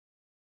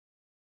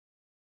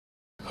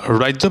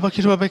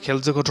ৰাজ্যবাসীৰ বাবে খেল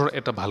জগতৰ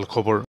এটা ভাল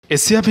খবৰ।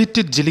 এছিয়া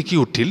ভিত্তিত জিলিকি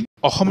উঠিল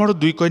অসমৰ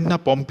দুই কন্যা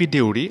পম্পী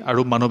দেউৰী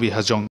আৰু মানৱী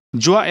হাজং।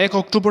 যোৱা 1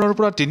 অক্টোবৰৰ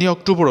পৰা 3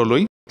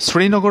 অক্টোবৰলৈ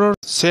শ্ৰীনগৰৰ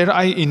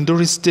শ্বেৰ-ই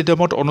ইনডোৰ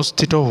ষ্টেডিয়ামত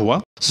অনুষ্ঠিত হোৱা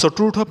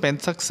চতুৰ্থ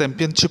পেঞ্চাক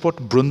চেম্পিয়নশ্বিপত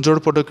ব্ৰোঞ্জৰ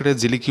পদকেৰে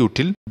জিলিকি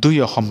উঠিল দুই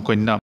অসম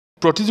কন্যা।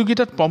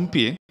 প্ৰতিযোগিতাত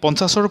পম্পীয়ে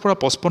 50ৰ পৰা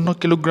 55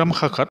 কিলোগ্ৰাম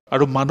শাখাত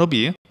আৰু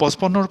মানৱীয়ে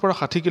 55ৰ পৰা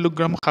 60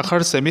 কিলোগ্ৰাম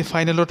শাখাৰ ছেমি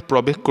ফাইনেলত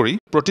প্ৰৱেশ কৰি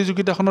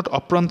প্ৰতিযোগিতাখনত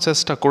অপ্ৰাণ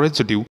চেষ্টা কৰে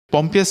যদিও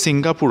পম্পীয়ে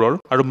ছিংগাপুৰৰ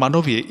আৰু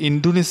মানৱীয়ে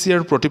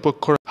ইণ্ডোনেছিয়াৰ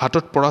প্ৰতিপক্ষৰ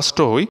হাতত পৰাস্ত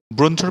হৈ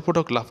ব্ৰোঞ্জৰ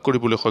পদক লাভ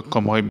কৰিবলৈ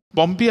সক্ষম হয়।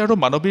 পম্পী আৰু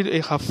মানৱীৰ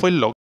এই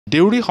সাফল্যক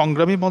দেউৰী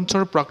সংগ্ৰামী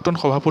মঞ্চৰ প্ৰাক্তন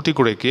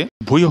সভাপতিগৰাকীয়ে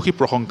ভূয়সী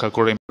প্ৰশংসা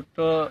কৰে।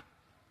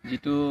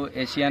 যিটো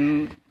এছিয়ান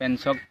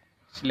পেঞ্চক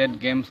স্লেট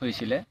গেমছ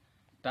হৈছিলে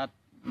তাত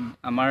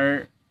আমাৰ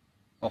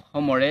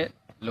অসমৰে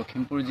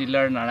লখিমপুৰ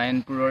জিলাৰ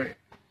নাৰায়ণপুৰৰ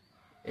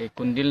এই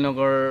কুণ্ডিল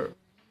নগৰ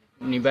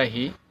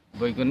নিবাসী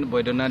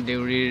বৈদ্যনাথ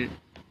দেউৰীৰ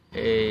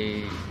এই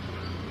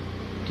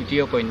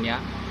তৃতীয় কন্যা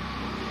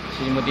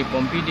শ্ৰীমতী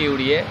পম্পী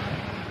দেউৰীয়ে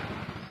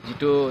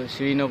যিটো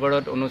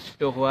শ্ৰীনগৰত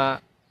অনুষ্ঠিত হোৱা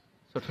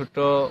চতুৰ্থ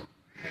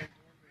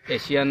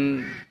এছিয়ান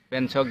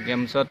পেঞ্চক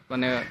গেমছত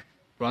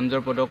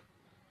ব্ৰঞ্জৰ পদক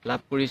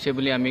লাভ কৰিছে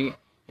বুলি আমি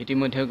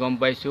ইতিমধ্যে গম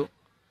পাইছোঁ।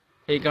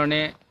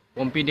 সেইকাৰণে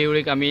পম্পী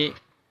দেউৰীক আমি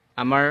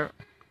আমাৰ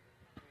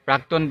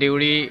প্ৰাক্তন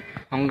দেউৰী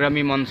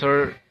সংগ্ৰামী মঞ্চৰ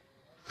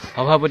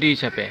সভাপতি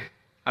হিচাপে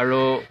আৰু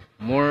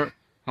মোৰ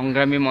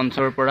সংগ্ৰামী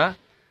মঞ্চৰ পৰা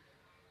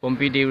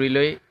পম্পী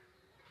দেউৰীলৈ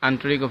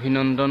আন্তৰিক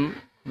অভিনন্দন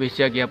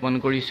শুভেচ্ছা জ্ঞাপন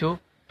কৰিছোঁ।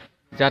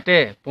 যাতে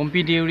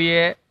পম্পী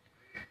দেউৰীয়ে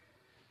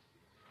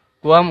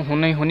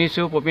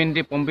শুনিছোঁ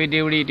পম্পী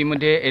দেউৰী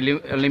ইতিমধ্যে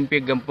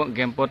অলিম্পিক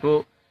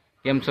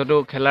গেমছতো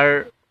খেলাৰ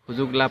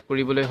সুযোগ লাভ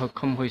কৰিবলৈ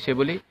সক্ষম হৈছে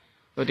বুলি।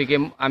 গতিকে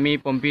আমি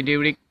পম্পী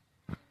দেউৰীক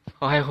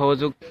সহায়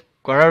সহযোগ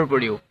কৰাৰ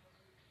উপৰিও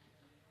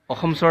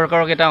অসম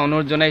চৰকাৰক এটা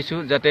অনুৰোধ জনাইছোঁ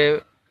যাতে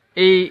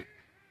এই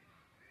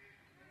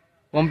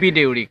পম্পী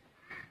দেউৰীক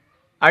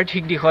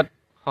আৰ্থিক দিশত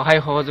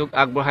সহায় সহযোগ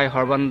আগবঢ়াই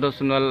সৰ্বানন্দ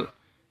সোণোৱাল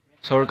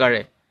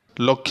চৰকাৰে।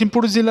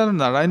 লখিমপুৰ জিলাৰ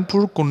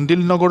নাৰায়ণপুৰ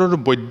কুণ্ডিল নগৰৰ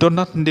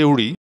বৈদ্যনাথ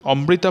দেউৰী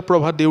অমৃতা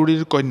প্ৰভা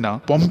দেউৰীৰ কন্যা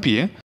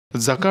পম্পীয়ে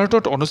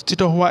জাকাৰ্টত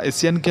অনুষ্ঠিত হোৱা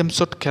এছিয়ান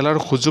গেমছত খেলাৰ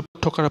সুযোগ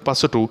থকাৰ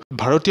পাছতো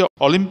ভাৰতীয়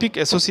অলিম্পিক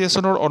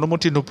এছ'চিয়েশ্যনৰ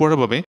অনুমতি নোপোৱাৰ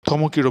বাবে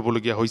থমকি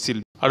ৰ'বলগীয়া হৈছিল।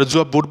 আৰু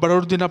যোৱা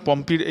বুধবাৰৰ দিনা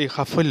পম্পীৰ এই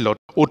সাফল্যত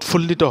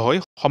উৎফুল্লিত হয়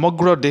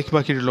সমগ্ৰ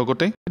দেশবাসীৰ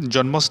লগতে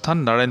জন্মস্থান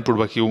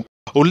নাৰায়ণপুৰবাসীও।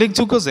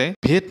 উল্লেখযোগ্য যে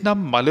ভিয়েটনাম,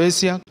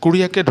 মালয়েছিয়া,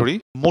 কোৰিয়াকে ধৰি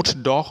মুঠ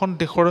 10খন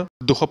দেশৰ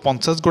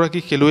 250গৰাকী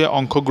খেলুৱৈয়ে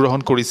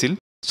অংশগ্ৰহণ কৰিছিল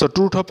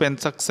চতুৰ্থ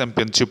পেঞ্চাক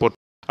চেম্পিয়নশ্বিপত।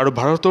 আৰু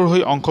ভাৰতৰ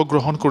হৈ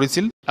অংশগ্ৰহণ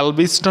কৰিছিল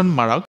এলবিষ্টন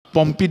মাৰাক,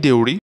 পম্পী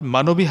দেউৰী,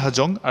 মানৱী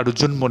হাজং আৰু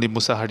জোনমণি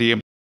মুছাহাৰীয়ে।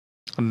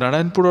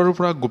 নাৰায়ণপুৰৰ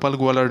পৰা গোপাল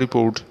গোৱালাৰ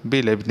ৰিপৰ্ট, বে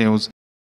লাইভ নিউজ।